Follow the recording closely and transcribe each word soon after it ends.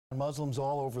Muslims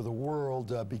all over the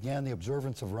world began the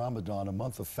observance of Ramadan, a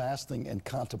month of fasting and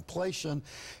contemplation.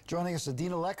 Joining us,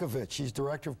 Edina Lekovic. She's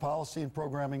Director of Policy and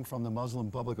Programming from the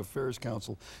Muslim Public Affairs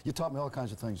Council. You taught me all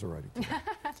kinds of things already. It's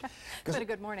been a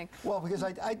good morning. Well, because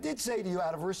I did say to you,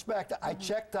 out of respect, I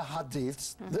checked the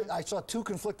hadiths. I saw two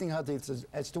conflicting hadiths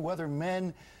as to whether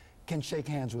men can shake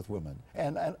hands with women,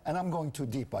 and I'm going too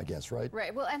deep, I guess, right?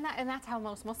 Right. Well, and that's how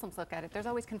most Muslims look at it. There's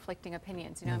always conflicting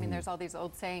opinions. You know, I mean, there's all these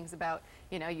old sayings about,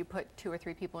 you know, you put 2 or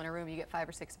 3 people in a room, you get 5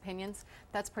 or 6 opinions.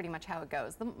 That's pretty much how it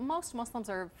goes. Most Muslims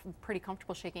are pretty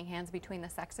comfortable shaking hands between the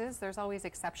sexes. There's always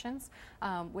exceptions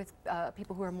with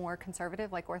people who are more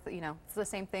conservative, like you know, it's the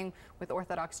same thing with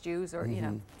Orthodox Jews, or you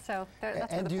know. So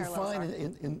that's where the parallels are.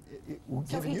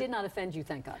 So he did not offend you,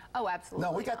 thank God. Oh, absolutely.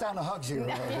 No, we got down to hugs here a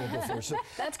little before. So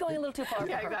that's going a little too far.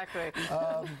 Yeah, exactly.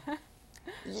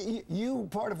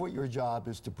 Part of what your job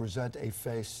is to present a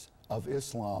face of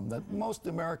Islam that most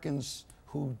Americans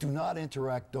who do not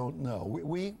interact don't know.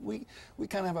 We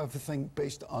kind of have a thing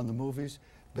based on the movies,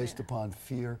 based upon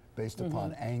fear, based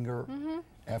upon anger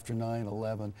after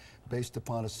 9/11, based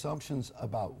upon assumptions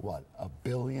about what, 1.5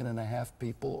 billion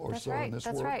people or so in this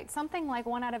world? That's right. Something like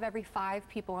 1 out of every 5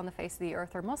 people on the face of the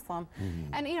earth are Muslim.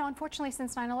 And you know, unfortunately,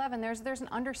 since 9/11, there's an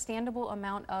understandable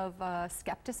amount of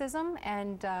skepticism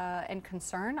and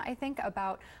concern, I think,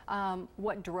 about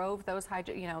what drove those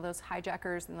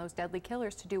hijackers and those deadly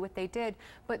killers to do what they did.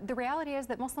 But the reality is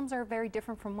that Muslims are very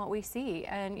different from what we see,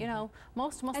 and you know,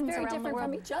 most Muslims around the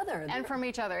world from each other. And from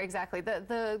each other, exactly.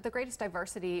 The greatest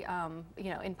diversity,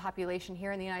 you know, in population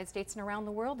here in the United States and around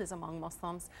the world is among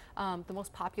Muslims. The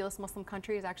most populous Muslim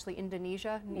country is actually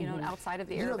Indonesia, you know, outside of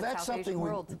the Arab and South Asian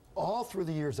world. All through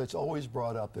the years, that's always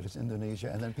brought up, that it's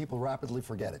Indonesia, and then people rapidly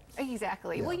forget it.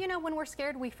 Exactly. Yeah. Well, you know, when we're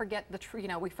scared, we forget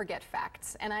we forget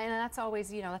facts, and that's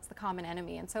always, you know, that's the common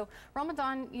enemy. And so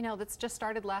Ramadan, you know, that's just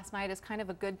started last night, is kind of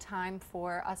a good time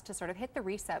for us to sort of hit the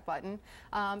reset button,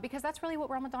 because that's really what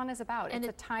Ramadan is about. And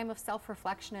it's a time of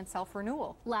self-reflection and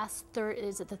self-renewal.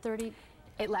 Is it the 30?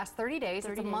 It lasts 30 days.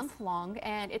 It's a month long,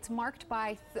 and it's marked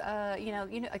by, you know,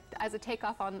 as a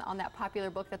takeoff on that popular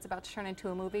book that's about to turn into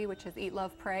a movie, which is Eat,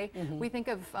 Love, Pray. We think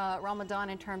of Ramadan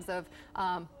in terms of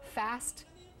fast,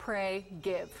 pray,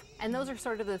 give. And those are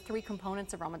sort of the 3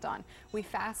 components of Ramadan. We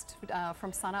fast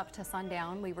from sunup to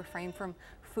sundown. We refrain from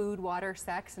food, water,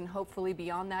 sex, and hopefully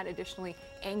beyond that, additionally,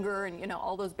 anger and, you know,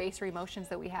 all those baser emotions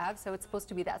that we have. So it's supposed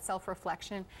to be that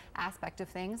self-reflection aspect of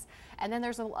things. And then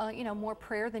there's you know, more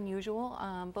prayer than usual,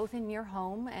 both in your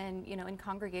home and, you know, in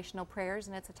congregational prayers.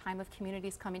 And it's a time of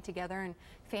communities coming together and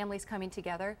families coming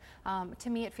together. To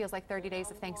me, it feels like 30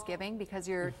 days of Thanksgiving, because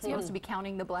you're supposed to be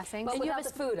counting the blessings. But without the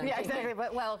food, yeah, exactly.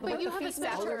 But you have a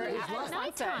special at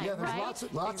nighttime, yeah,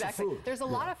 there's lots of food. There's a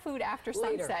lot of food after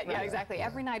sunset. Yeah, exactly.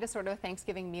 Every night is sort of a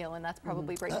Thanksgiving meal, and that's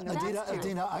probably breaking the rules.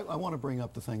 Edina, I want to bring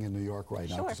up the thing in New York right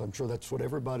now, because I'm sure that's what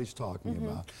everybody's talking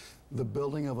about. The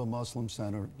building of a Muslim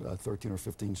center, 13 or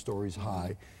 15 stories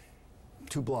high,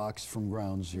 2 blocks from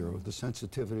ground zero. The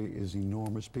sensitivity is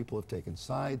enormous. People have taken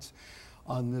sides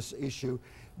on this issue.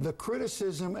 The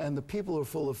criticism and the people who are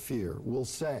full of fear will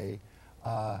say,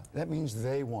 that means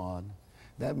they won.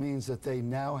 That means that they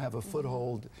now have a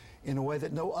foothold in a way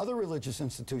that no other religious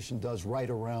institution does right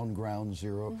around ground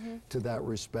zero to that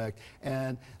respect.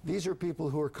 And these are people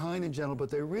who are kind and gentle,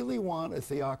 but they really want a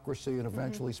theocracy and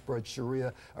eventually spread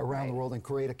Sharia around the world and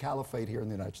create a caliphate here in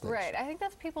the United States. Right. I think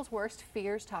that's people's worst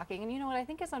fears talking. And you know what I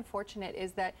think is unfortunate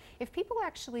is that if people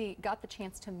actually got the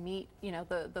chance to meet, you know,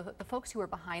 the folks who are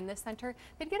behind this center,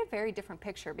 they'd get a very different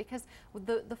picture, because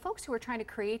the folks who are trying to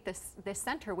create this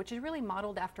center, which is really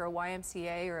modeled after a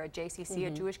YMCA or a JCC, a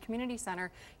Jewish community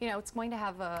center, you know, it's going to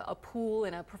have a pool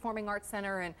and a performing arts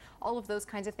center and all of those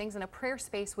kinds of things, and a prayer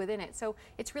space within it. So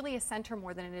it's really a center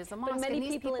more than it is a mosque. But many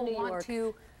people in New York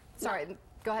sorry,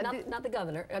 go ahead. Not the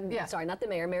governor. Sorry, not the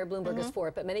mayor. Mayor Bloomberg is for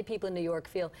it, but many people in New York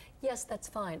feel, yes, that's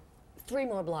fine. 3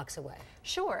 more blocks away.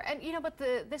 Sure, and you know, but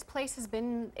this place has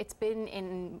been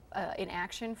in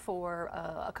action for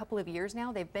a couple of years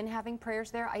now. They've been having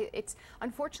prayers there. It's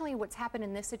unfortunately what's happened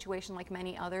in this situation, like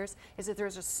many others, is that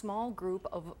there's a small group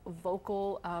of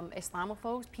vocal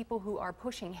Islamophobes, people who are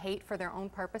pushing hate for their own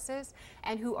purposes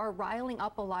and who are riling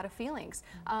up a lot of feelings.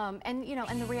 And you know,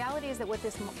 and the reality is that what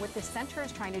this center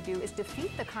is trying to do is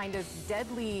defeat the kind of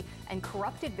deadly and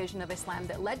corrupted vision of Islam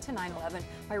that led to 9/11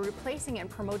 by replacing it and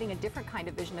promoting a different kind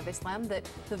of vision of Islam that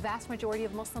the vast majority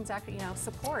of Muslims actually, you know,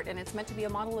 support, and it's meant to be a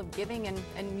model of giving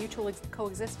and mutual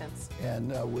coexistence. And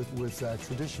with that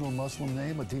traditional Muslim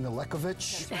name, Edina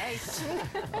Lekovic. That's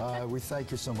right. We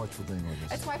thank you so much for being with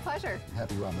us. It's my pleasure.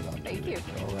 Happy Ramadan. Thank you.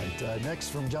 All right. Next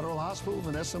from General Hospital,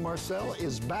 Vanessa Marcel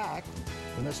is back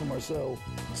Vanessa Marcel.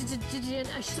 She's going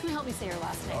to help me say her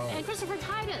last name. And Christopher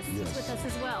Titus is with us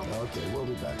as well. Okay, we'll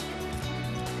be back.